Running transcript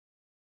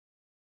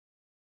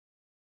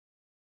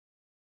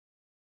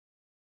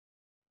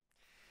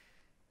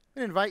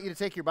I invite you to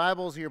take your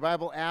Bibles or your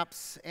Bible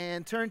apps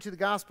and turn to the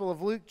Gospel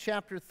of Luke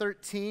chapter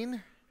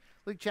 13.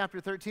 Luke chapter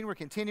 13, we're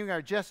continuing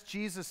our Just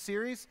Jesus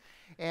series,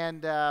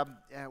 and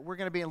we're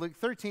going to be in Luke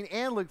 13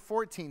 and Luke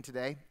 14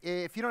 today.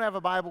 If you don't have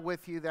a Bible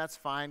with you, that's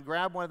fine.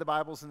 Grab one of the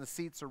Bibles in the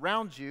seats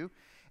around you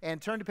and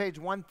turn to page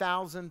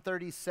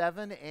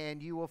 1037,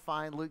 and you will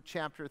find Luke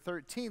chapter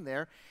 13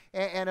 there.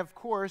 And of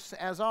course,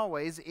 as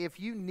always, if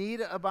you need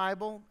a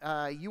Bible,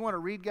 you want to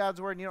read God's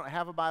Word and you don't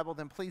have a Bible,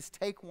 then please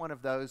take one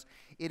of those.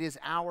 It is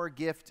our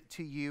gift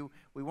to you.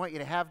 We want you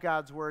to have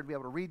God's Word, be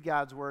able to read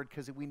God's Word,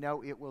 because we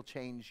know it will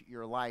change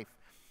your life.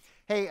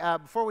 Hey,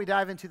 before we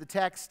dive into the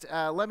text,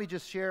 let me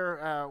just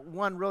share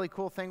one really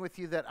cool thing with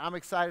you that I'm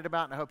excited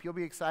about, and I hope you'll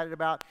be excited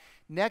about.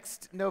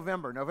 Next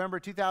November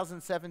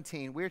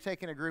 2017, we're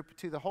taking a group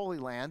to the Holy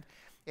Land.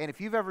 And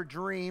if you've ever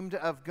dreamed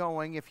of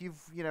going, if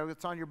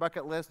it's on your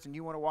bucket list and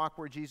you want to walk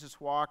where Jesus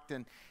walked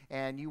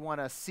and you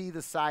want to see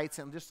the sights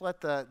and just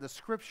let the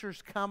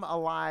scriptures come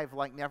alive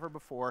like never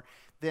before,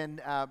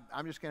 then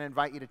I'm just going to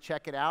invite you to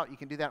check it out. You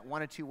can do that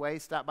one of two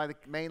ways. Stop by the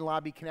main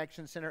lobby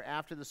connection center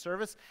after the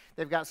service.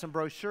 They've got some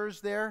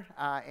brochures there,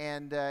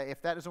 and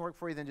if that doesn't work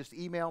for you, then just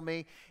email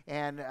me,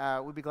 and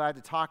we'd be glad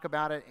to talk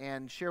about it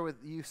and share with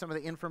you some of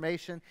the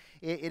information.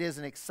 It is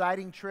an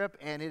exciting trip,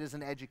 and it is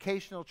an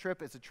educational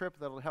trip. It's a trip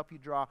that will help you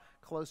draw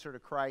closer to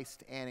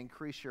Christ and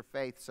increase your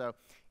faith. So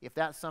if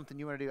that's something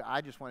you want to do,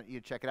 I just want you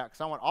to check it out,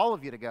 because I want all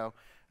of you to go.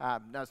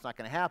 No, it's not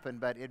going to happen,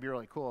 but it'd be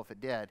really cool if it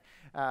did.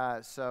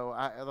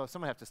 Although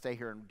someone have to stay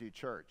here and do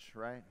church,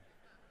 right?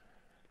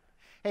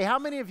 Hey, how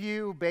many of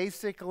you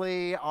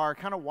basically are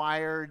kind of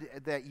wired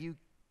that you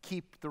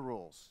keep the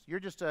rules? You're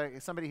just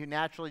somebody who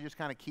naturally just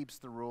kind of keeps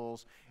the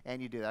rules,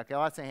 and you do that. Okay,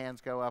 lots of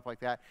hands go up like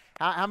that.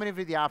 How many of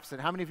you are the opposite?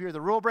 How many of you are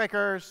the rule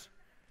breakers?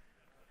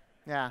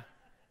 Yeah,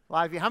 a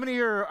lot of you. How many of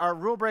you are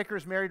rule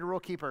breakers married to rule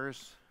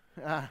keepers?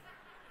 Yeah,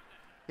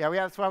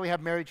 that's why we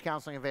have marriage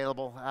counseling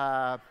available.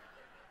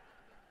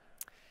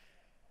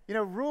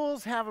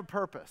 Rules have a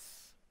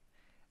purpose.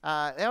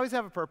 They always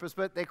have a purpose,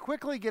 but they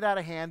quickly get out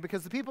of hand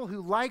because the people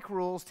who like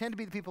rules tend to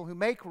be the people who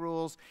make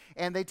rules,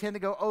 and they tend to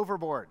go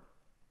overboard.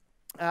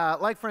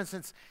 Like, for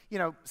instance,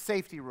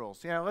 safety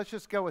rules. Let's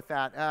just go with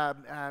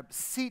that.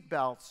 Seat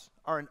belts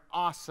are an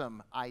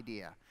awesome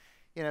idea.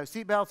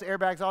 Seat belts,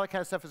 airbags, all that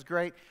kind of stuff is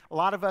great. A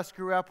lot of us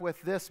grew up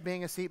with this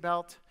being a seat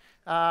belt.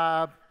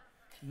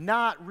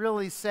 Not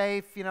really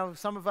safe.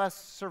 Some of us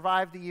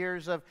survived the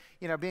years of,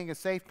 being a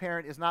safe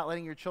parent is not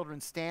letting your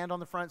children stand on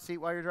the front seat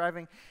while you're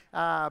driving.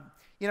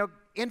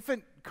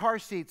 Infant car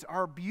seats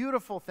are a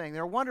beautiful thing.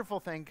 They're a wonderful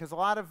thing because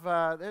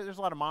there's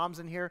a lot of moms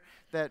in here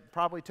that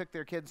probably took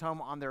their kids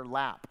home on their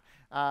lap.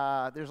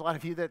 There's a lot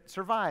of you that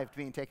survived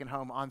being taken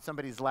home on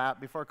somebody's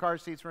lap before car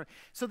seats were.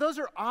 So those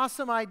are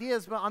awesome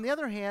ideas. But on the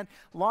other hand,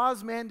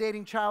 laws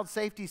mandating child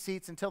safety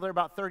seats until they're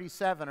about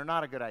 37 are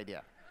not a good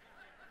idea.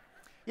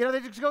 They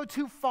just go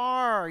too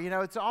far.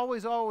 It's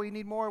always, we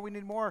need more, we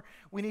need more,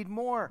 we need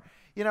more.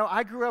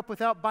 I grew up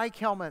without bike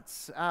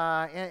helmets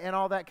and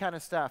all that kind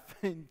of stuff.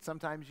 And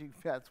sometimes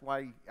that's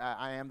why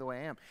I am the way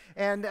I am.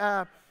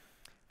 And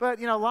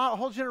but a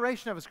whole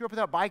generation of us grew up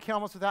without bike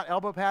helmets, without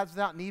elbow pads,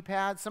 without knee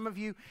pads. Some of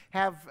you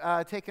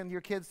have taken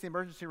your kids to the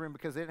emergency room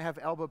because they didn't have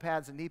elbow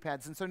pads and knee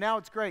pads. And so now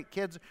it's great.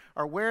 Kids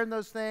are wearing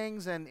those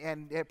things, and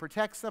it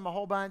protects them a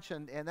whole bunch,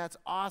 and that's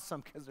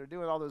awesome because they're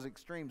doing all those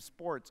extreme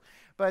sports.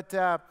 But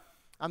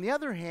on the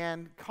other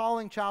hand,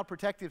 calling Child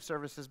Protective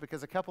Services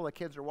because a couple of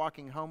kids are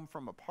walking home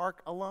from a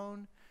park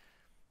alone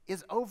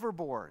is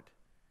overboard.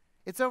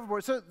 It's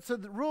overboard. So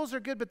the rules are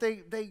good, but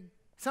they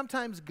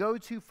sometimes go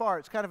too far.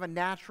 It's kind of a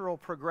natural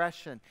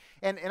progression.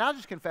 And I'll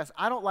just confess,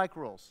 I don't like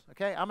rules,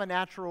 okay? I'm a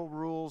natural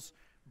rules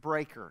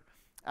breaker.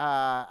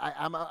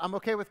 I'm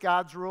okay with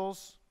God's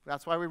rules.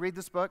 That's why we read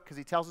this book, because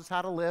he tells us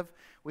how to live.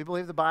 We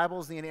believe the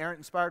Bible is the inerrant,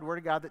 inspired Word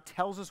of God that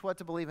tells us what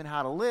to believe and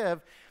how to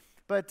live.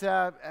 But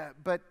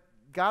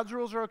God's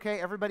rules are okay.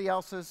 Everybody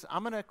else's,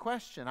 I'm going to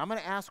question. I'm going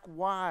to ask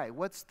why.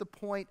 What's the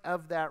point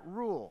of that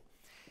rule?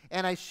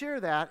 And I share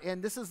that,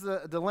 and this is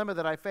the dilemma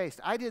that I faced.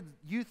 I did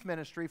youth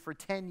ministry for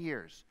 10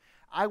 years.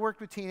 I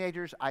worked with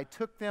teenagers. I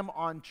took them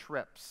on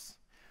trips.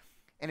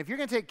 And if you're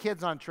going to take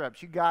kids on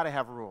trips, you got to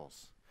have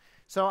rules.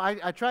 So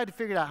I tried to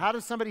figure out, how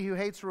does somebody who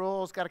hates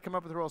rules got to come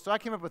up with rules? So I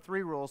came up with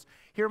 3 rules.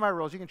 Here are my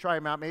rules. You can try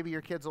them out. Maybe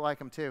your kids will like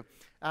them too.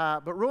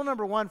 But rule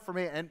number 1 for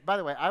me, and by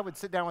the way, I would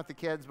sit down with the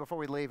kids before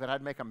we leave, and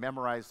I'd make them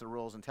memorize the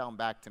rules and tell them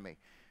back to me.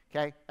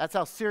 Okay? That's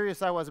how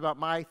serious I was about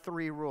my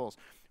 3 rules.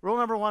 Rule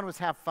number 1 was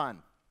have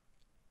fun.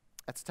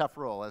 That's a tough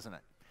rule, isn't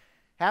it?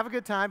 Have a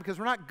good time, because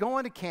we're not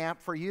going to camp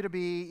for you to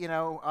be,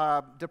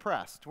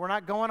 depressed. We're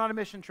not going on a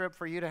mission trip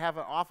for you to have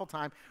an awful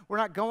time. We're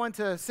not going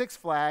to Six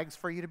Flags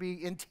for you to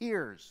be in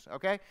tears,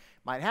 okay?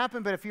 Might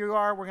happen, but if you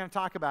are, we're going to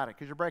talk about it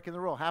because you're breaking the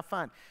rule. Have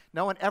fun.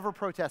 No one ever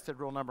protested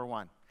rule number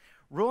 1.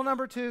 Rule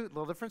number 2, a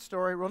little different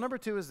story. Rule number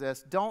 2 is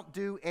this: don't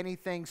do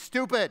anything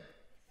stupid,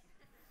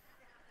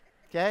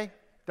 okay?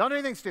 Don't do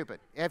anything stupid.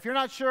 If you're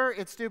not sure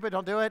it's stupid,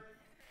 don't do it.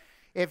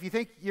 If you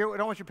think you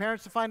don't want your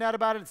parents to find out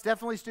about it, it's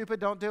definitely stupid.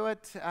 Don't do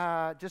it.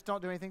 Just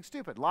don't do anything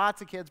stupid.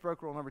 Lots of kids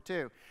broke rule number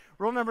 2.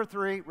 Rule number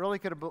 3 really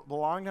could have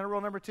belonged in rule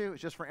number 2.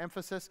 It's just for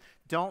emphasis.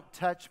 Don't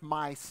touch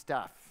my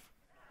stuff.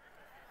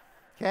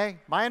 Okay?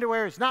 My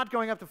underwear is not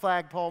going up the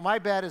flagpole. My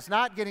bed is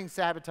not getting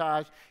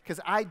sabotaged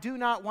because I do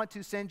not want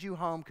to send you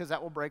home because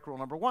that will break rule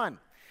number 1.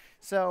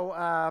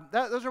 So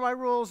those are my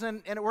rules,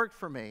 and it worked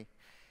for me.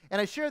 And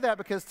I share that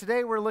because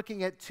today we're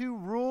looking at 2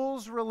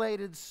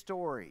 rules-related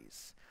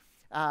stories.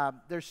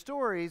 They're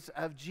stories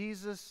of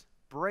Jesus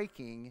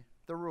breaking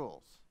the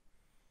rules.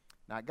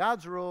 Not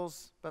God's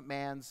rules, but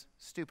man's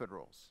stupid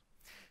rules.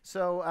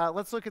 So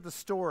let's look at the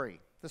story.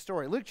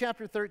 Luke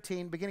chapter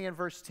 13, beginning in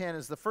verse 10,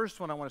 is the first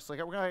one I want us to look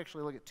at. We're going to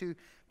actually look at 2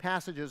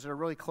 passages that are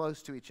really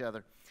close to each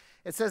other.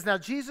 It says, "Now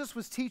Jesus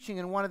was teaching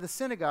in one of the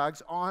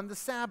synagogues on the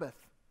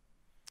Sabbath.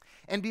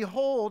 And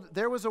behold,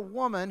 there was a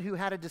woman who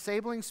had a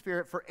disabling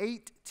spirit for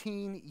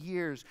 18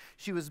 years.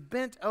 She was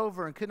bent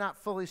over and could not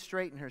fully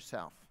straighten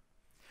herself.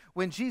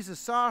 When Jesus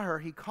saw her,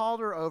 he called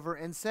her over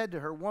and said to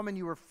her, 'Woman,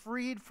 you are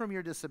freed from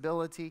your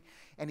disability.'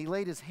 And he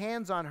laid his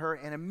hands on her,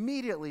 and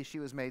immediately she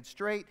was made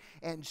straight,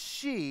 and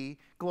she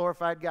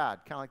glorified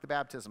God." Kind of like the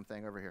baptism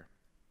thing over here.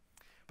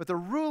 But the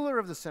ruler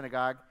of the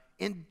synagogue,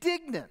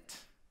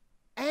 indignant,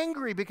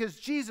 angry because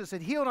Jesus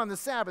had healed on the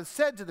Sabbath,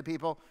 said to the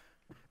people,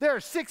 "There are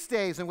 6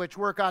 days in which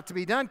work ought to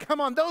be done. Come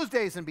on those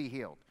days and be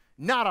healed,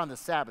 not on the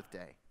Sabbath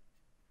day."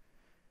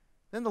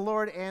 Then the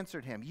Lord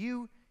answered him,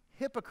 "You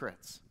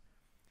hypocrites!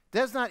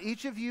 Does not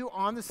each of you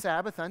on the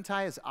Sabbath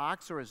untie his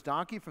ox or his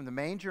donkey from the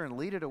manger and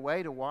lead it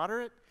away to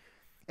water it?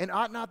 And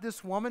ought not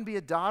this woman be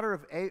a daughter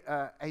of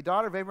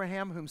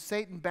Abraham, whom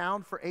Satan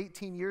bound for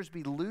 18 years,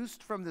 be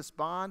loosed from this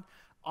bond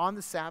on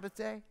the Sabbath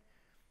day?"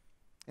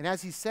 And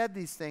as he said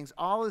these things,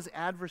 all his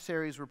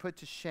adversaries were put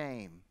to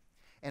shame,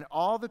 and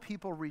all the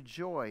people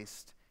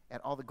rejoiced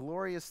at all the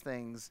glorious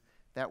things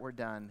that were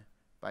done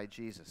by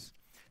Jesus.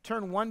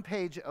 Turn 1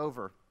 page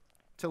over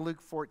to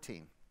Luke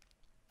 14.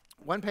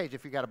 1 page,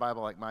 if you got a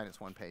Bible like mine,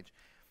 it's 1 page.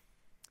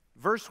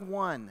 Verse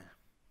 1,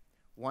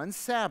 one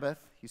Sabbath,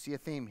 you see a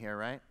theme here,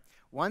 right?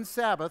 One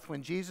Sabbath,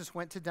 when Jesus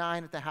went to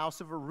dine at the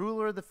house of a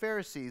ruler of the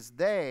Pharisees,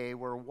 they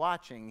were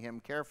watching him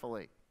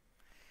carefully.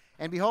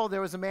 And behold, there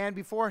was a man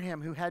before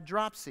him who had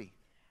dropsy.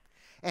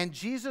 And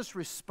Jesus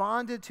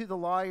responded to the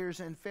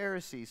lawyers and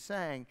Pharisees,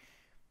 saying,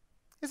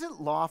 "Is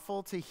it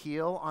lawful to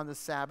heal on the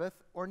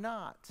Sabbath or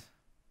not?"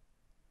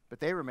 But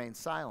they remained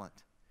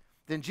silent.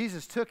 Then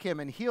Jesus took him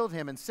and healed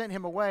him and sent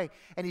him away.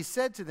 And he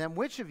said to them,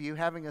 "Which of you,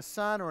 having a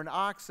son or an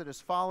ox that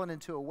has fallen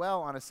into a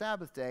well on a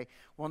Sabbath day,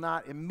 will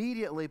not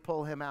immediately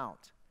pull him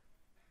out?"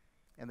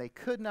 And they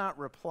could not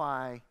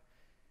reply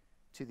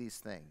to these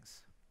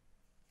things.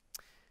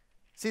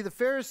 See, the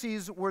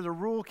Pharisees were the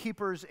rule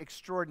keepers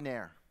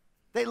extraordinaire.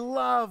 They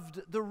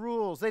loved the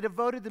rules. They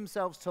devoted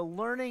themselves to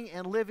learning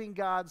and living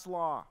God's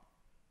law.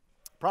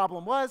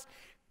 Problem was,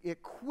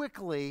 it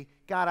quickly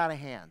got out of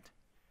hand.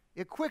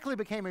 It quickly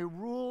became a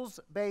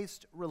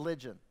rules-based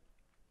religion.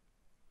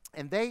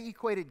 And they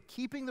equated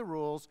keeping the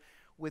rules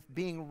with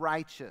being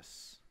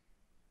righteous.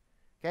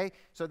 Okay?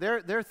 So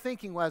their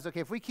thinking was, okay,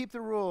 if we keep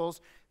the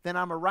rules, then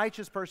I'm a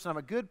righteous person, I'm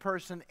a good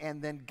person,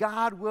 and then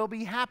God will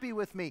be happy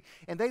with me.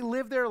 And they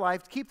lived their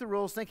life to keep the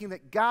rules thinking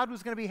that God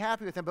was going to be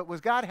happy with them. But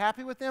was God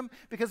happy with them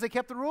because they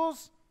kept the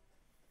rules?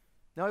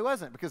 No, he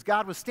wasn't, because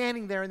God was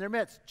standing there in their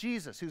midst.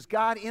 Jesus, who's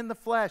God in the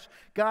flesh,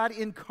 God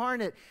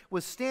incarnate,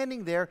 was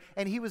standing there,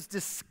 and he was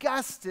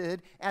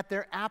disgusted at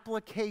their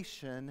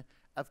application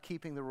of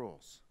keeping the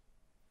rules.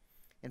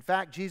 In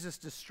fact, Jesus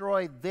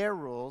destroyed their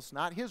rules,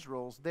 not his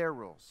rules, their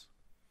rules.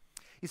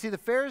 You see, the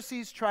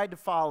Pharisees tried to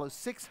follow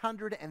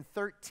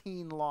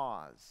 613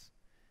 laws.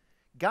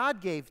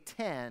 God gave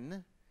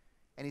 10,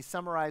 and he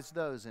summarized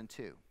those in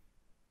 2.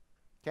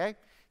 Okay?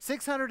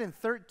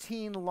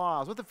 613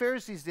 laws. What the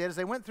Pharisees did is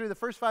they went through the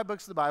first 5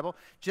 books of the Bible,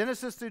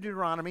 Genesis through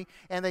Deuteronomy,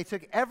 and they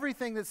took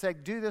everything that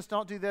said, do this,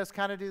 don't do this,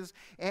 kind of do this,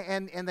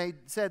 and they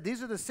said,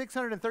 these are the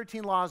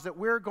 613 laws that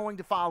we're going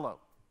to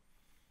follow.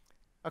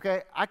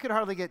 Okay, I could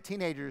hardly get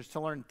teenagers to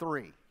learn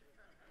 3.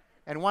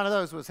 And one of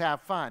those was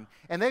have fun.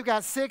 And they've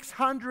got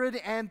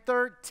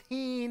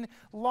 613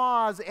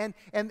 laws, and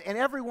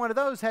every one of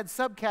those had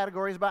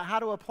subcategories about how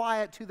to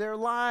apply it to their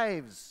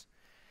lives.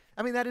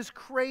 I mean, that is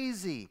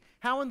crazy.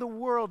 How in the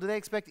world do they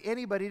expect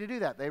anybody to do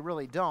that? They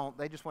really don't.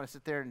 They just want to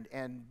sit there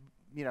and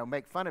you know,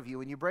 make fun of you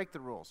when you break the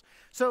rules.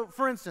 So,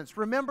 for instance,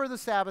 remember the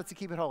Sabbath to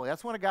keep it holy.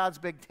 That's one of God's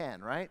big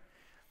 10, right?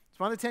 It's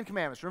one of the 10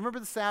 commandments. Remember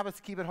the Sabbath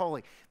to keep it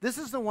holy. This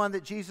is the one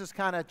that Jesus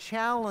kind of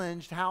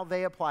challenged how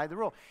they applied the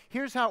rule.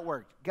 Here's how it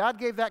worked. God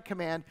gave that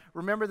command,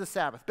 remember the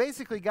Sabbath.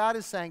 Basically, God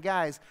is saying,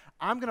 guys,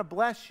 I'm going to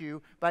bless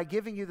you by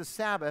giving you the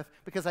Sabbath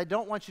because I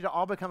don't want you to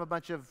all become a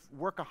bunch of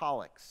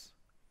workaholics.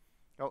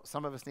 Oh,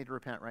 some of us need to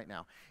repent right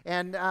now.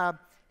 And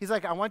he's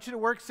like, I want you to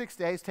work 6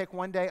 days, take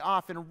 1 day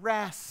off, and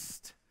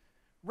rest.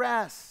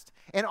 Rest.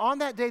 And on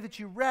that day that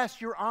you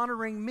rest, you're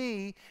honoring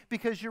me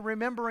because you're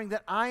remembering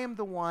that I am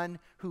the one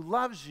who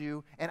loves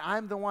you and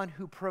I'm the one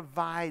who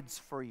provides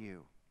for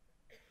you.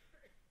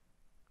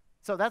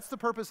 So that's the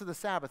purpose of the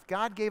Sabbath.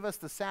 God gave us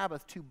the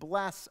Sabbath to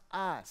bless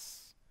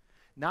us,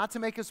 not to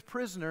make us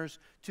prisoners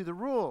to the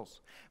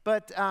rules.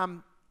 But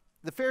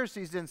the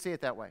Pharisees didn't see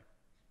it that way.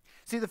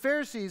 See, the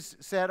Pharisees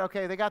said,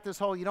 okay, they got this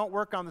whole you don't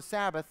work on the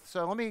Sabbath,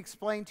 so let me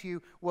explain to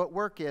you what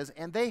work is.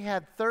 And they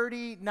had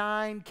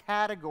 39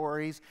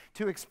 categories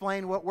to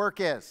explain what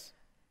work is.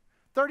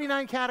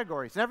 39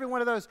 categories. And every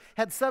one of those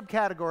had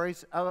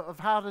subcategories of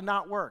how to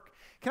not work.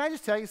 Can I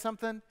just tell you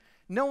something?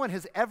 No one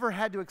has ever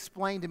had to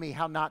explain to me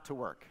how not to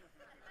work.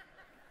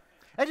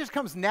 It just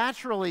comes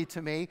naturally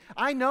to me.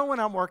 I know when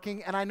I'm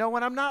working and I know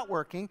when I'm not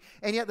working.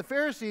 And yet the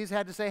Pharisees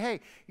had to say,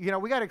 hey, you know,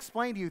 we got to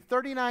explain to you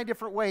 39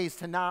 different ways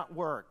to not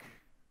work.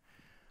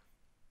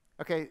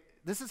 Okay,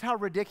 this is how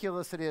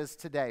ridiculous it is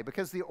today,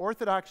 because the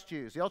Orthodox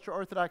Jews, the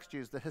ultra-Orthodox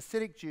Jews, the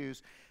Hasidic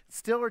Jews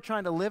still are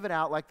trying to live it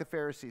out like the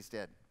Pharisees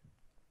did.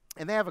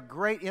 And they have a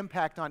great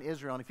impact on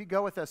Israel. And if you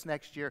go with us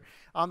next year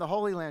on the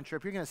Holy Land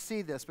trip, you're going to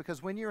see this,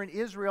 because when you're in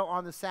Israel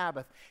on the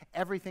Sabbath,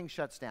 everything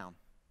shuts down.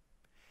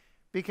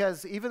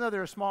 Because even though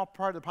they're a small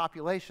part of the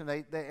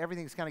population,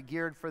 everything's kind of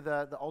geared for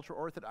the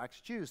ultra-Orthodox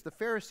Jews, the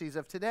Pharisees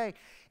of today,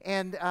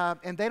 and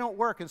they don't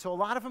work. And so a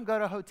lot of them go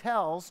to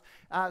hotels,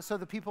 so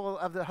the people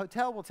of the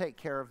hotel will take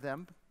care of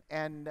them,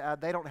 and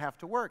they don't have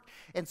to work.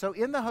 And so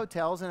in the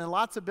hotels and in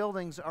lots of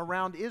buildings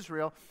around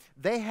Israel,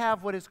 they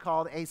have what is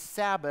called a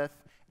Sabbath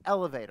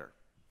elevator.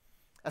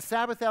 A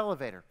Sabbath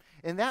elevator.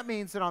 And that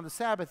means that on the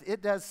Sabbath,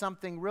 it does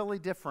something really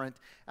different.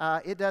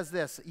 It does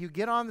this. You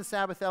get on the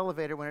Sabbath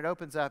elevator when it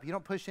opens up. You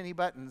don't push any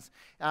buttons.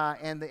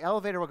 And the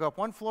elevator will go up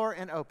one floor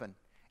and open.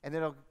 And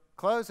then it'll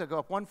close. It'll go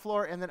up one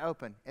floor and then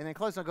open. And then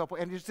close and go up.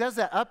 And it just does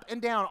that up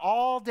and down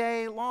all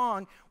day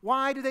long.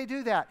 Why do they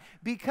do that?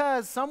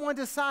 Because someone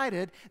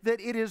decided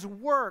that it is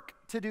work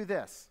to do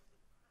this.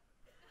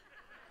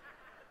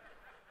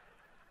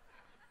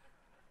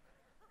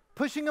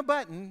 Pushing a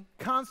button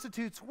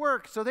constitutes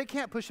work, so they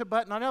can't push a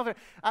button on an elevator.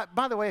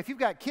 By the way, if you've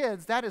got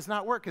kids, that is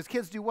not work, because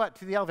kids do what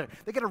to the elevator?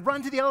 They got to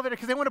run to the elevator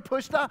because they want to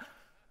push the...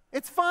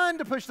 It's fun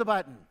to push the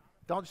button.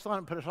 Don't just let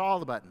them push all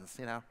the buttons,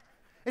 you know.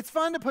 It's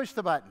fun to push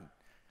the button.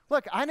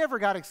 Look, I never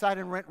got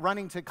excited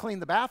running to clean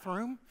the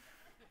bathroom.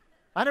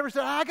 I never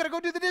said, I got to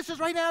go do the dishes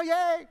right now,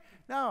 yay.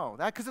 No,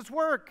 that's because it's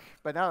work.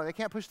 But no, they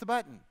can't push the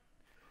button.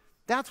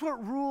 That's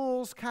what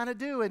rules kind of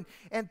do.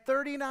 And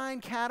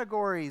 39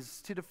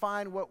 categories to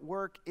define what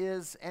work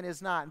is and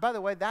is not. And by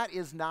the way, that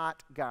is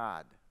not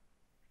God.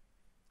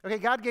 Okay,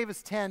 God gave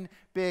us 10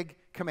 big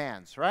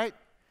commands, right?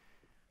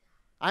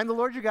 I'm the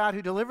Lord your God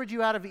who delivered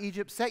you out of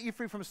Egypt, set you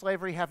free from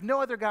slavery. Have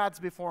no other gods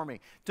before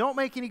me. Don't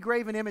make any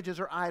graven images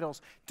or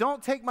idols.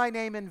 Don't take my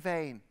name in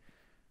vain.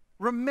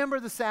 Remember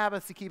the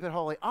Sabbath to keep it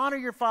holy. Honor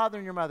your father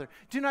and your mother.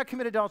 Do not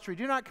commit adultery.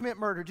 Do not commit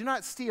murder. Do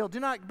not steal.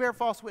 Do not bear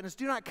false witness.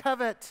 Do not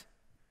covet.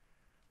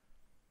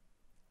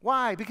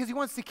 Why? Because he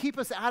wants to keep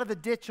us out of the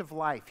ditch of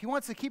life. He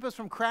wants to keep us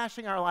from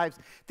crashing our lives.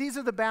 These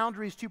are the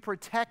boundaries to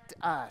protect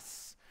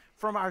us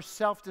from our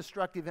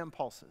self-destructive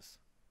impulses.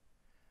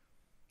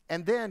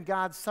 And then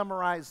God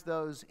summarized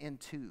those in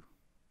 2.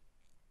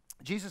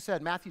 Jesus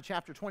said, Matthew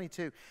chapter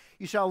 22,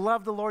 you shall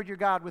love the Lord your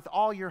God with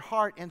all your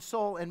heart and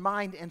soul and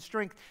mind and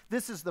strength.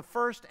 This is the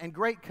first and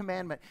great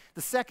commandment.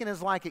 The second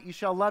is like it. You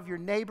shall love your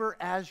neighbor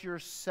as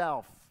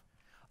yourself.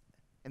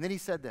 And then he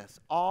said this,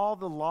 all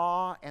the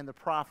law and the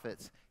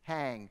prophets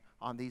hang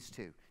on these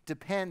 2,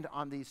 depend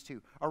on these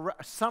 2, are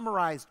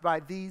summarized by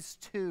these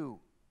 2.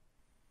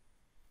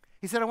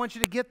 He said, I want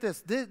you to get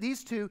this.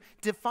 These 2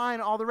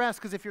 define all the rest,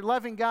 because if you're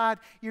loving God,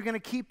 you're going to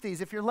keep these.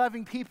 If you're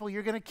loving people,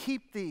 you're going to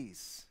keep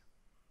these.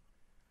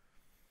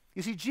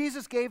 You see,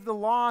 Jesus gave the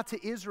law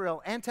to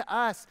Israel and to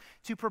us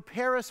to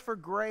prepare us for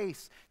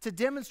grace, to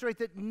demonstrate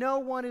that no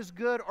one is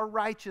good or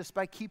righteous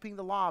by keeping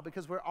the law,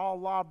 because we're all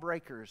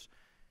lawbreakers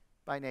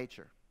by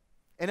nature.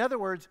 In other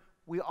words,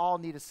 we all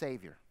need a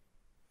Savior.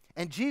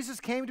 And Jesus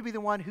came to be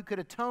the one who could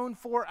atone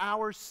for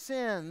our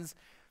sins.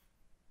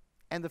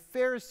 And the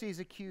Pharisees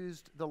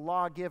accused the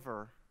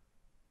lawgiver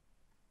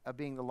of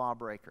being the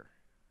lawbreaker.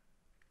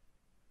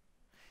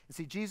 You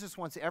see, Jesus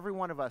wants every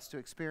one of us to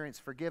experience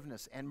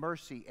forgiveness and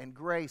mercy and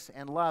grace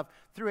and love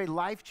through a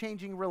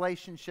life-changing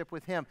relationship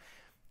with Him.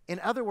 In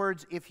other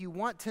words, if you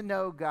want to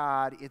know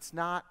God, it's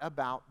not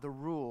about the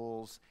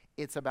rules,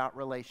 it's about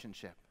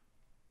relationship.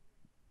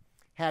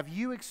 Have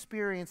you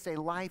experienced a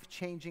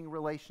life-changing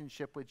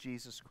relationship with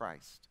Jesus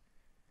Christ?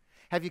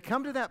 Have you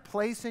come to that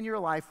place in your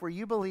life where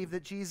you believe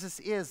that Jesus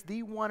is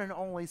the one and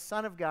only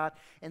Son of God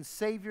and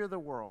Savior of the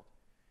world?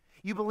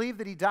 You believe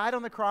that He died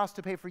on the cross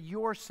to pay for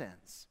your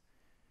sins,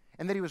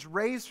 and that He was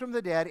raised from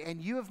the dead,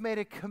 and you have made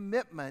a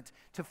commitment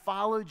to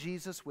follow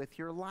Jesus with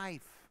your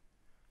life.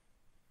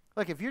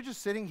 Look, if you're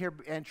just sitting here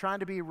and trying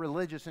to be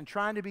religious and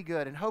trying to be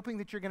good and hoping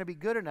that you're going to be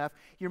good enough,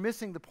 you're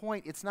missing the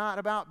point. It's not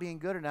about being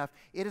good enough.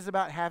 It is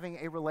about having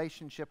a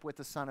relationship with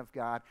the Son of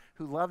God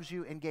who loves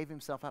you and gave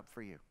Himself up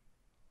for you.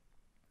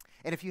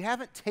 And if you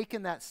haven't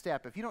taken that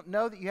step, if you don't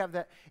know that you have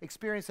that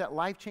experience, that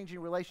life-changing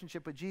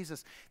relationship with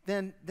Jesus,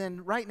 then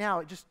right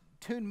now, just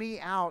tune me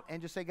out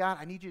and just say, God,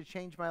 I need you to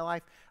change my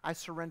life. I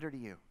surrender to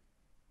you.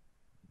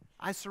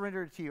 I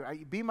surrender it to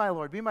you. Be my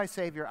Lord. Be my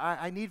Savior.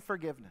 I need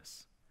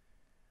forgiveness.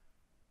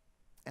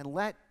 And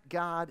let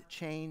God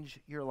change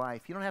your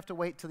life. You don't have to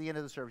wait till the end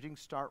of the service. You can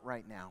start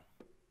right now.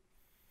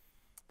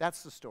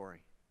 That's the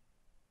story.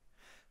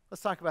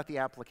 Let's talk about the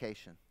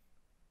application.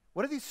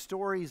 What do these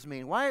stories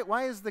mean?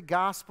 Why is the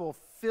gospel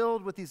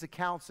filled with these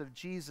accounts of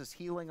Jesus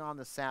healing on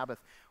the Sabbath?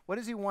 What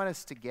does he want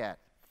us to get?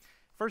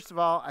 First of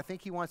all, I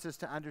think he wants us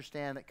to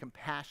understand that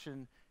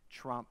compassion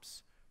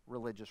trumps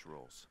religious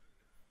rules.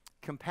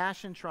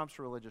 Compassion trumps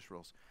religious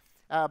rules.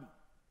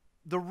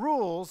 The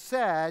rules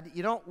said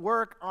you don't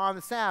work on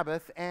the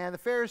Sabbath, and the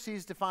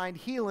Pharisees defined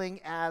healing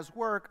as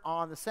work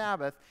on the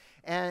Sabbath.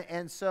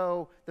 And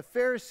so the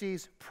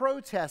Pharisees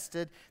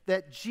protested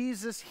that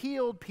Jesus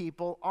healed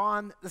people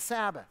on the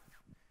Sabbath.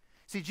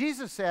 See,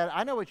 Jesus said,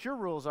 I know what your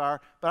rules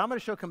are, but I'm going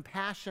to show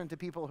compassion to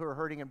people who are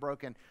hurting and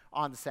broken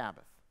on the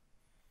Sabbath.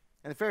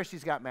 And the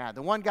Pharisees got mad.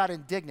 The one got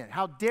indignant.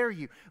 How dare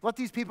you let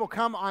these people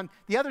come on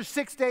the other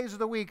 6 days of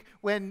the week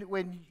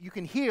when you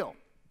can heal?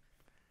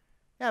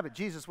 Yeah, but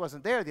Jesus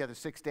wasn't there the other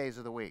 6 days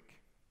of the week.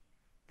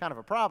 Kind of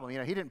a problem. You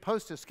know, he didn't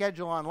post his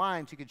schedule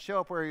online so you could show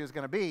up where he was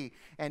going to be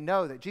and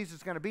know that Jesus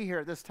is going to be here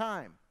at this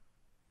time.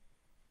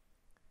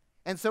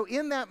 And so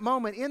in that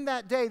moment, in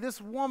that day,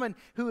 this woman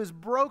who is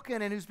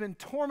broken and who's been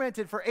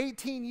tormented for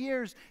 18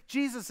 years,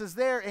 Jesus is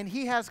there and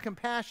he has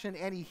compassion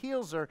and he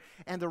heals her,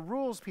 and the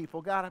rules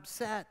people got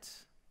upset.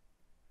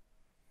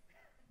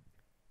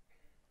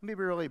 Let me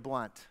be really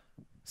blunt.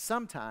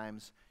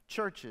 Sometimes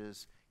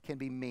churches can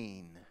be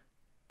mean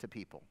to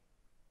people.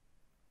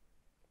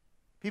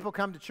 People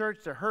come to church,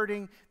 they're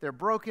hurting, they're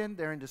broken,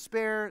 they're in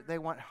despair, they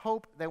want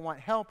hope, they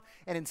want help,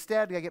 and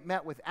instead they get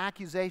met with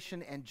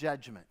accusation and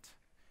judgment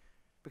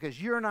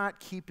because you're not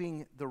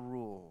keeping the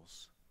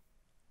rules.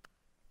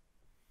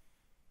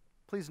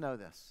 Please know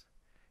this.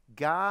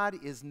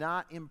 God is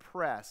not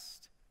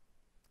impressed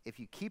if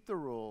you keep the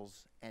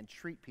rules and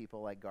treat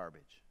people like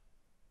garbage.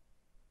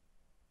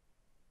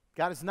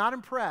 God is not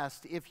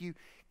impressed if you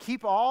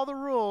keep all the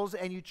rules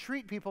and you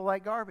treat people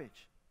like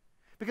garbage.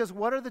 Because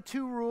what are the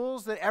two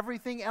rules that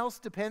everything else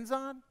depends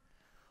on?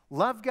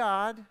 Love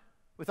God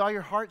with all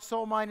your heart,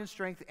 soul, mind, and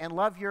strength, and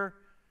love your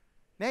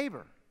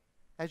neighbor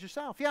as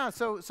yourself. Yeah,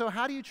 so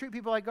how do you treat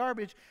people like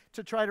garbage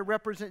to try to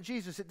represent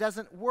Jesus? It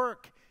doesn't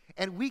work.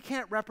 And we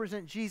can't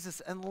represent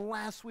Jesus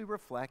unless we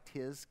reflect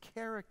his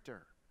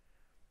character.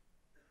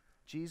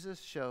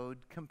 Jesus showed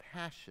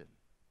compassion.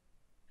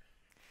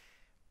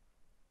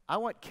 I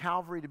want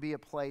Calvary to be a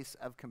place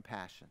of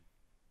compassion.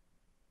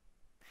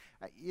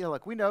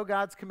 Look, we know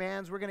God's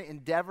commands. We're going to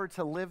endeavor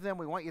to live them.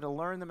 We want you to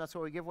learn them. That's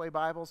why we give away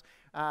Bibles.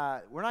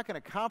 We're not going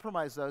to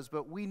compromise those,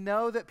 but we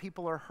know that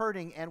people are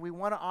hurting, and we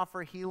want to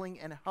offer healing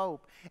and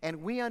hope.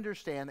 And we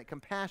understand that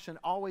compassion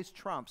always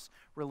trumps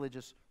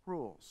religious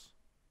rules.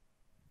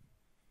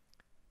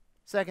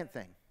 Second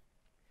thing,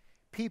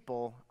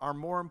 people are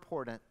more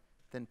important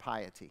than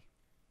piety.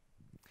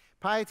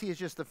 Piety is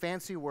just the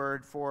fancy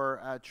word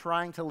for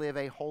trying to live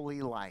a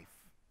holy life.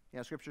 You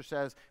know, Scripture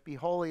says, be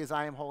holy as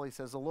I am holy,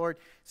 says the Lord.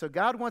 So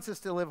God wants us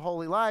to live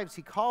holy lives.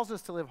 He calls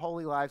us to live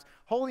holy lives.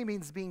 Holy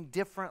means being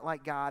different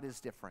like God is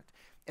different.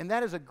 And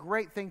that is a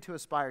great thing to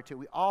aspire to.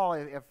 We all,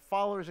 as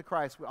followers of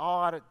Christ, we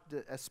all ought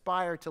to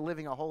aspire to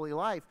living a holy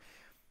life.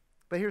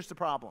 But here's the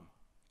problem.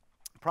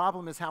 The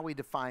problem is how we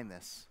define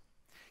this.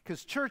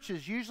 Because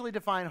churches usually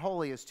define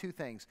holy as two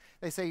things.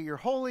 They say you're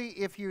holy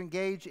if you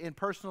engage in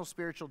personal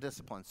spiritual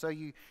discipline. So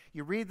you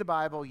read the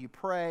Bible, you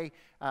pray,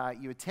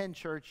 you attend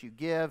church, you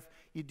give,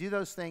 you do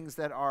those things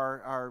that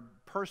are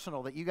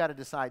personal that you got to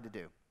decide to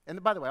do.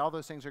 And by the way, all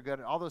those things are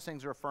good. All those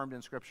things are affirmed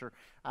in Scripture,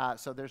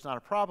 so there's not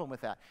a problem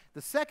with that.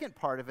 The second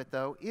part of it,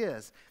 though,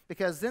 is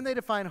because then they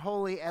define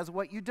holy as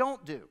what you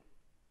don't do.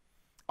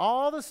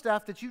 All the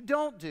stuff that you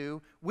don't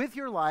do with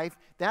your life,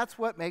 that's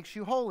what makes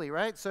you holy,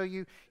 right? So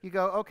you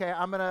go, okay,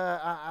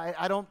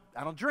 I don't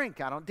drink,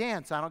 I don't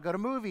dance, I don't go to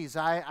movies,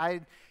 I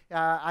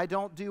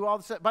don't do all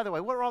the stuff. By the way,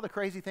 what are all the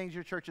crazy things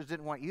your churches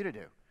didn't want you to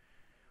do?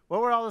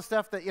 What were all the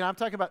stuff that, I'm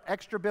talking about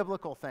extra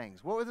biblical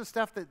things. What were the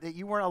stuff that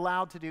you weren't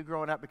allowed to do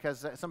growing up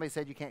because somebody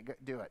said you can't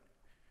do it?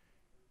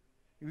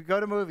 You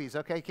go to movies,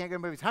 okay, you can't go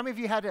to movies. How many of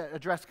you had a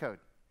dress code?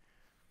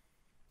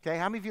 Okay,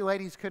 how many of you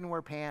ladies couldn't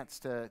wear pants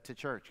to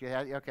church?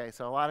 Yeah, okay,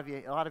 so a lot of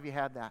you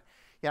had that.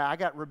 Yeah, I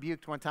got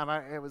rebuked one time.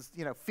 It was,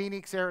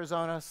 Phoenix,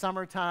 Arizona,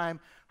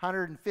 summertime,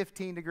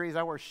 115 degrees.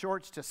 I wore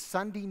shorts to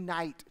Sunday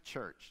night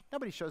church.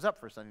 Nobody shows up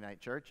for Sunday night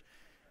church.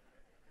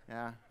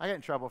 Yeah, I got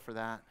in trouble for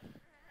that.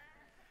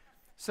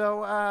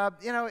 So,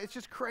 it's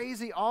just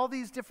crazy. All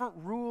these different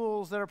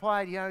rules that are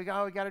applied. You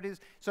got to do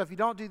this. So if you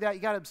don't do that, you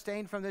got to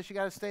abstain from this. You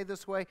got to stay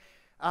this way.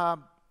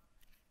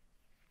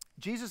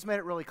 Jesus made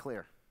it really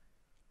clear.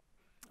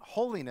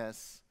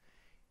 Holiness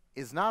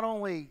is not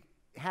only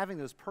having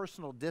those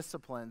personal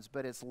disciplines,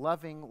 but it's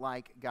loving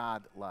like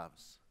God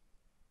loves.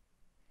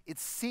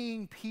 It's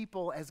seeing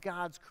people as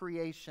God's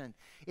creation.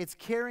 It's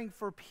caring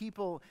for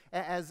people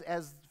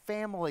as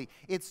family.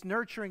 It's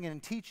nurturing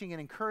and teaching and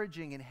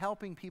encouraging and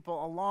helping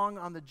people along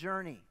on the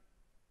journey.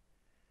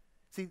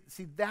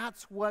 See,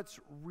 that's what's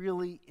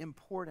really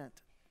important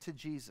to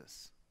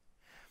Jesus.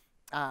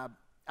 I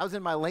was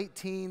in my late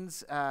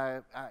teens.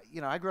 I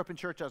grew up in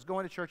church. I was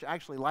going to church. I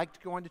actually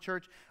liked going to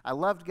church. I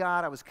loved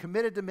God. I was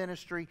committed to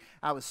ministry.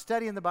 I was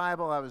studying the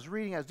Bible. I was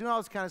reading. I was doing all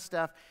this kind of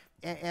stuff.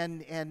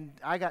 And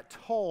I got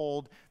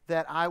told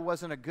that I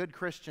wasn't a good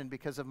Christian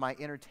because of my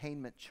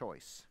entertainment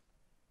choice.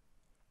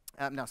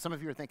 Now, some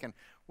of you are thinking,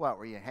 what,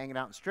 were you hanging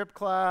out in strip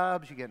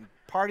clubs? You getting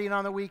partying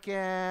on the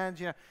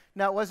weekends?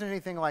 No, it wasn't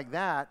anything like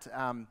that.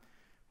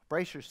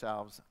 Brace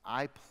yourselves.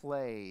 I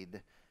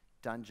played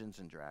Dungeons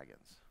and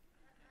Dragons.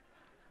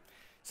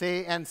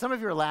 See, and some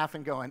of you are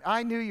laughing going,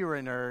 I knew you were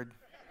a nerd.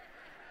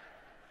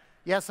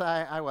 Yes,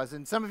 I was.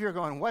 And some of you are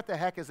going, what the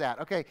heck is that?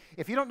 Okay,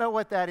 if you don't know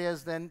what that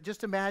is, then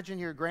just imagine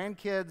your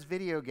grandkids'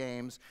 video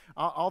games,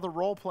 all the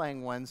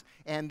role-playing ones,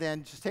 and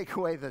then just take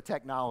away the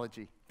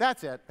technology.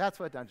 That's it. That's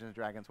what Dungeons and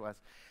Dragons was.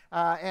 So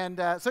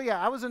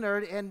I was a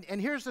nerd. And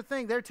here's the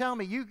thing. They're telling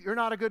me you're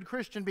not a good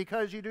Christian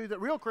because you do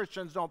that. Real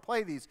Christians don't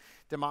play these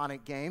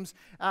demonic games.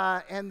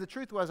 And the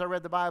truth was I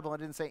read the Bible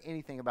and it didn't say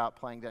anything about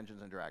playing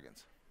Dungeons and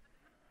Dragons.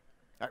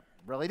 I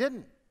really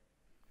didn't.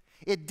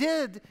 It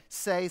did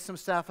say some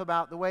stuff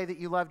about the way that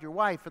you loved your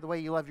wife, or the way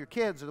you love your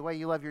kids, or the way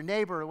you love your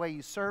neighbor, or the way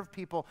you served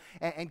people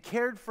and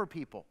cared for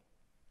people.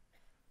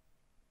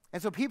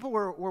 And so people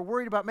were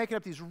worried about making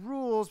up these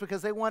rules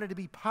because they wanted to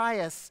be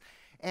pious,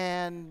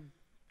 and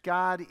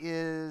God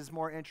is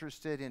more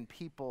interested in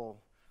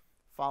people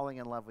falling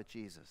in love with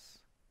Jesus.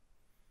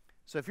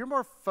 So if you're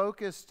more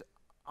focused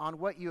on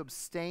what you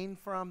abstain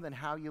from than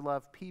how you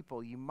love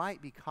people, you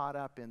might be caught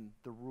up in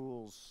the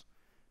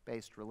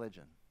rules-based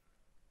religion.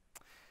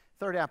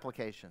 Third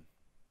application.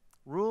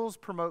 Rules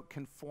promote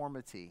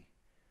conformity.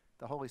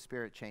 The Holy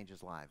Spirit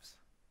changes lives.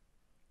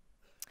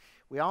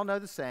 We all know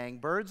the saying,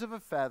 birds of a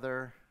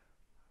feather,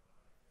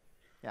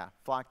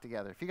 flock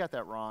together. If you got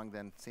that wrong,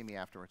 then see me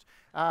afterwards.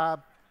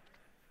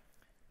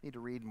 Need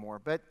to read more.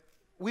 But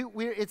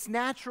it's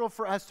natural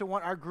for us to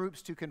want our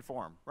groups to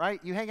conform, right?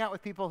 You hang out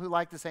with people who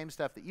like the same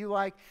stuff that you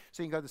like,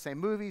 so you can go to the same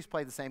movies,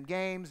 play the same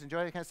games,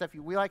 enjoy that kind of stuff.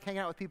 We like hanging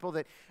out with people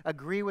that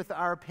agree with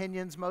our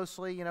opinions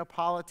mostly,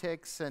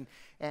 politics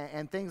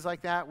and things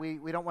like that.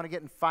 We don't want to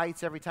get in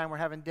fights every time we're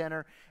having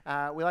dinner.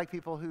 We like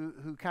people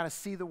who kind of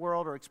see the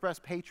world or express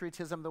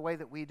patriotism the way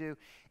that we do.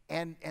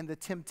 And the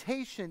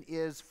temptation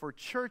is for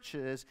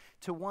churches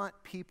to want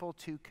people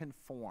to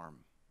conform.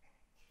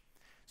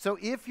 So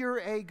if you're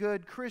a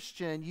good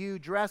Christian, you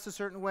dress a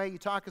certain way, you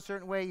talk a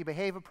certain way, you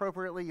behave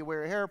appropriately, you wear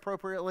your hair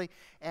appropriately,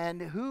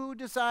 and who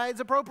decides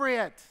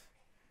appropriate?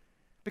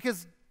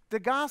 Because the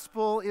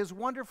gospel is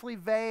wonderfully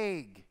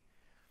vague.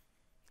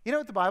 You know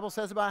what the Bible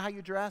says about how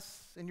you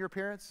dress and your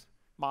appearance?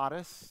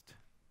 Modest.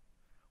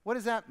 What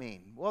does that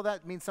mean? Well,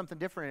 that means something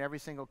different in every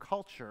single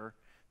culture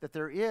that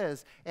there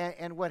is.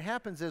 And what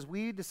happens is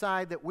we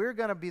decide that we're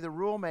going to be the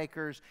rule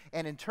makers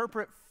and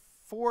interpret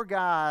for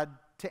God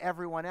to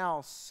everyone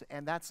else,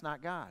 and that's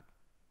not God.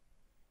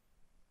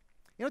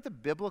 You know what the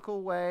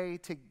biblical way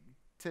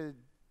to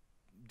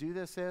do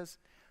this is?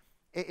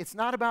 It's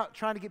not about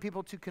trying to get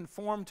people to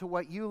conform to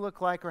what you look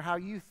like or how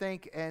you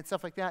think and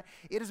stuff like that.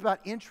 It is about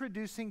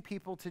introducing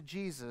people to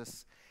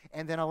Jesus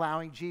and then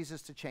allowing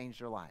Jesus to change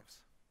their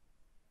lives.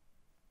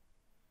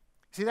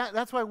 See,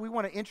 that's why we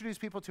want to introduce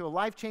people to a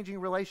life-changing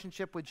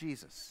relationship with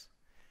Jesus.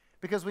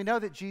 Because we know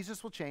that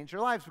Jesus will change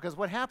your lives. Because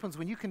what happens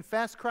when you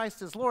confess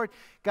Christ as Lord,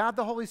 God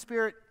the Holy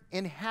Spirit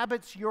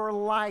inhabits your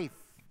life.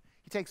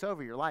 He takes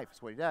over your life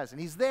is what he does. And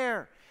he's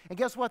there. And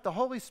guess what? The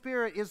Holy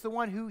Spirit is the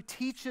one who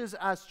teaches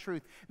us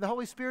truth. The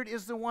Holy Spirit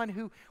is the one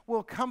who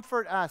will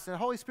comfort us. And the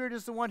Holy Spirit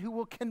is the one who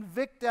will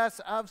convict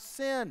us of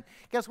sin.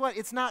 Guess what?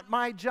 It's not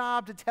my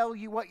job to tell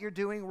you what you're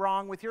doing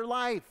wrong with your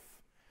life.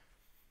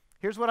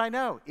 Here's what I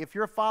know. If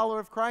you're a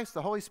follower of Christ,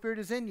 the Holy Spirit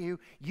is in you.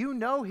 You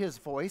know his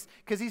voice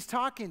because he's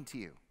talking to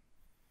you.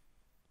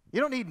 You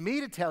don't need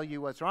me to tell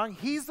you what's wrong.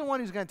 He's the one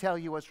who's going to tell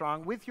you what's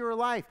wrong with your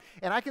life.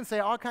 And I can say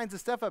all kinds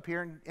of stuff up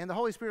here, and the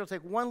Holy Spirit will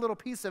take one little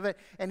piece of it,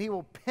 and he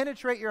will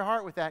penetrate your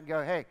heart with that and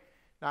go, hey,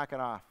 knock it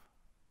off.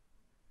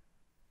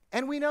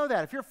 And we know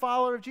that. If you're a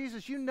follower of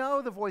Jesus, you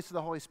know the voice of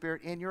the Holy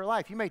Spirit in your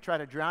life. You may try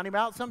to drown him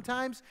out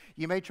sometimes.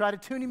 You may try to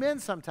tune him in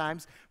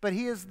sometimes. But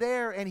he is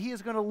there, and he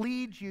is going to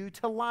lead you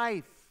to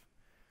life.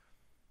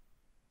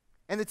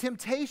 And the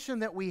temptation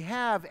that we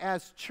have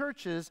as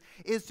churches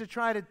is to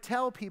try to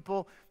tell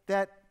people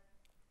that,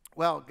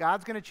 well,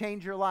 God's going to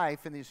change your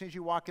life, and as soon as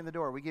you walk in the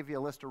door, we give you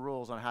a list of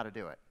rules on how to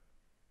do it.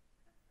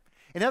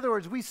 In other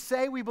words, we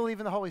say we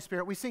believe in the Holy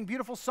Spirit, we sing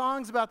beautiful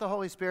songs about the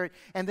Holy Spirit,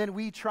 and then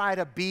we try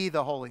to be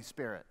the Holy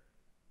Spirit.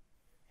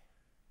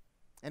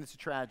 And it's a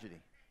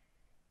tragedy.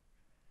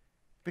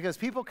 Because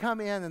people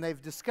come in and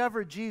they've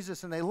discovered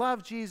Jesus, and they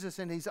love Jesus,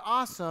 and he's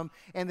awesome,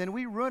 and then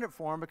we ruin it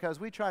for them because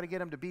we try to get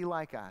them to be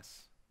like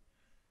us.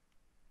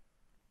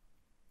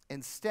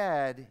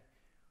 Instead,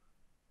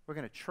 we're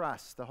going to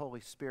trust the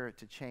Holy Spirit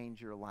to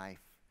change your life.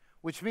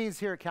 Which means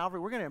here at Calvary,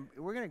 we're going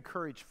to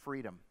encourage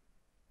freedom.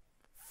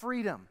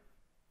 Freedom.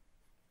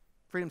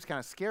 Freedom's kind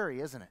of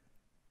scary, isn't it?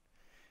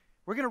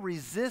 We're going to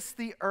resist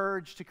the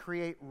urge to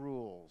create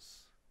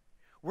rules.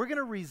 We're going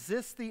to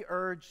resist the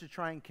urge to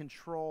try and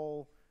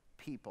control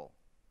people.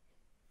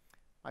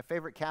 My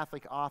favorite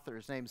Catholic author,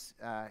 his name's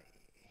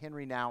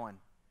Henry Nouwen.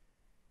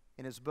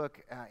 In his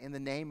book, In the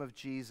Name of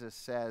Jesus,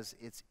 says,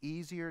 it's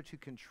easier to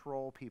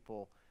control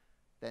people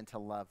than to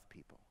love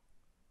people.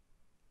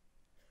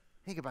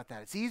 Think about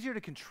that. It's easier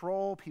to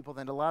control people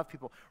than to love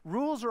people.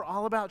 Rules are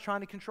all about trying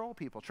to control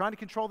people, trying to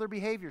control their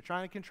behavior,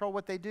 trying to control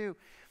what they do.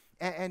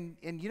 And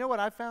you know what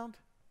I found?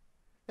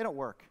 They don't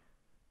work.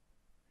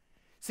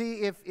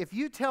 See, if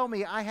you tell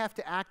me I have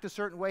to act a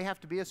certain way, have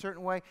to be a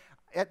certain way,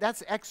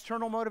 that's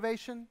external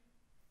motivation.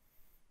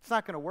 It's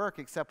not going to work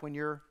except when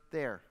you're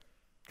there.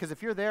 Because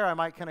if you're there, I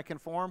might kind of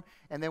conform,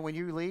 and then when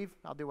you leave,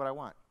 I'll do what I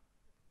want.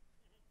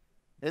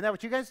 Isn't that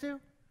what you guys do?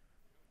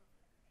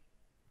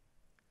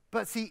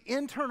 But see,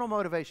 internal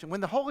motivation, when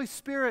the Holy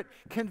Spirit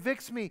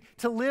convicts me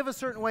to live a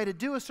certain way, to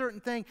do a certain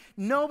thing,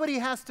 nobody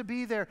has to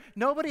be there.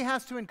 Nobody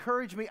has to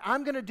encourage me.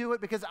 I'm going to do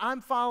it because I'm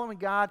following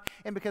God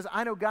and because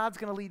I know God's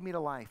going to lead me to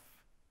life.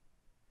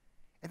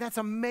 And that's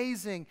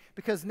amazing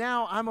because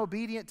now I'm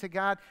obedient to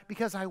God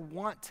because I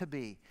want to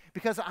be,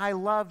 because I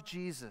love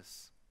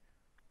Jesus.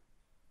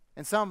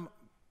 And some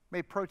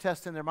may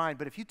protest in their mind,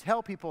 but if you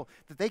tell people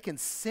that they can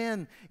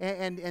sin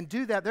and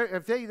do that,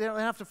 if they don't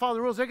have to follow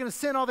the rules, they're going to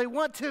sin all they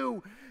want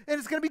to, and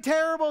it's going to be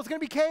terrible, it's going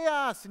to be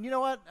chaos. And you know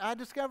what I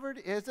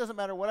discovered? It doesn't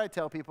matter what I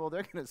tell people,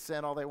 they're going to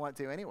sin all they want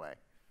to anyway.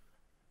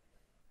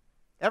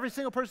 Every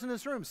single person in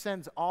this room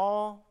sins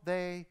all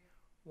they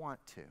want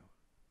to.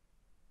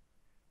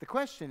 The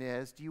question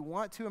is, do you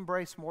want to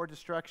embrace more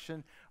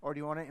destruction, or do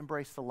you want to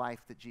embrace the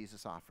life that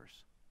Jesus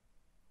offers?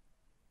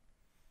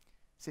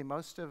 See,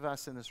 most of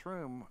us in this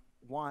room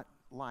want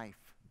life.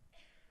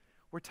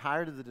 We're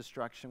tired of the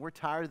destruction. We're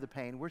tired of the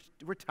pain.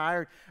 We're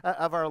tired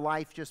of our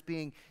life just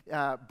being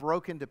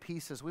broken to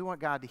pieces. We want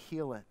God to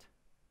heal it.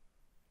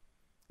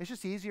 It's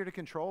just easier to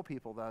control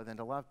people, though, than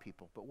to love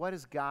people. But what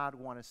does God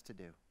want us to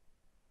do?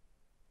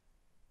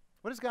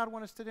 What does God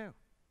want us to do?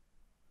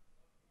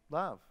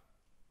 Love.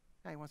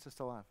 Yeah, He wants us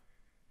to love.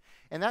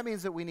 And that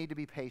means that we need to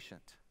be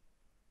patient.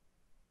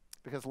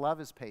 Because love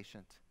is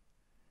patient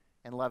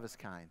and love is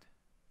kind.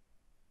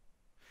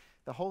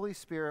 The Holy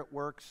Spirit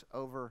works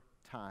over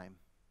time.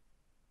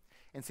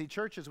 And see,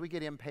 churches, we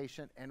get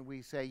impatient and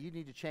we say, you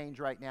need to change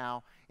right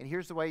now, and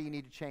here's the way you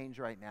need to change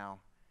right now.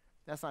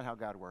 That's not how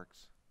God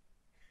works.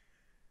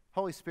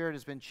 Holy Spirit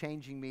has been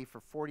changing me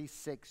for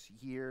 46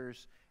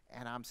 years,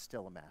 and I'm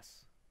still a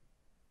mess.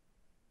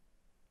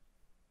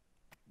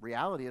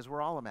 Reality is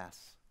we're all a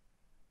mess.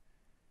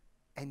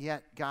 And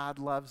yet God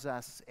loves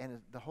us,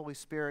 and the Holy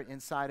Spirit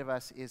inside of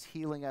us is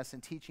healing us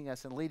and teaching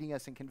us and leading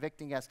us and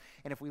convicting us.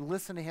 And if we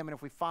listen to Him and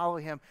if we follow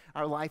Him,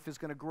 our life is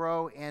going to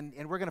grow, and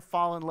we're going to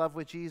fall in love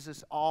with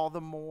Jesus all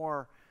the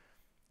more.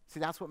 See,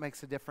 that's what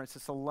makes a difference.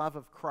 It's the love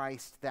of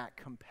Christ that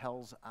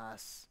compels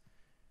us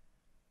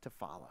to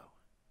follow.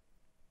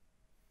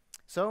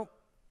 So,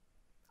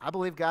 I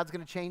believe God's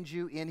going to change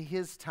you in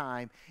His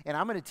time, and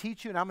I'm going to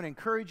teach you, and I'm going to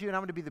encourage you, and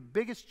I'm going to be the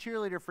biggest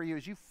cheerleader for you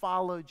as you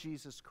follow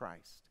Jesus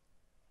Christ.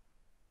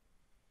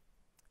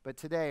 But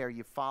today, are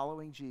you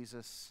following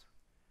Jesus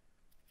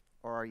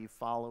or are you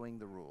following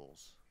the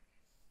rules?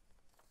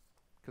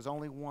 Because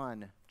only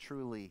one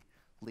truly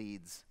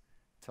leads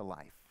to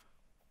life.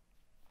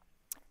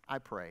 I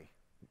pray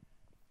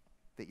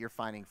that you're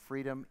finding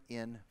freedom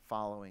in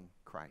following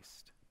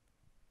Christ.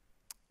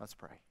 Let's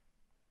pray.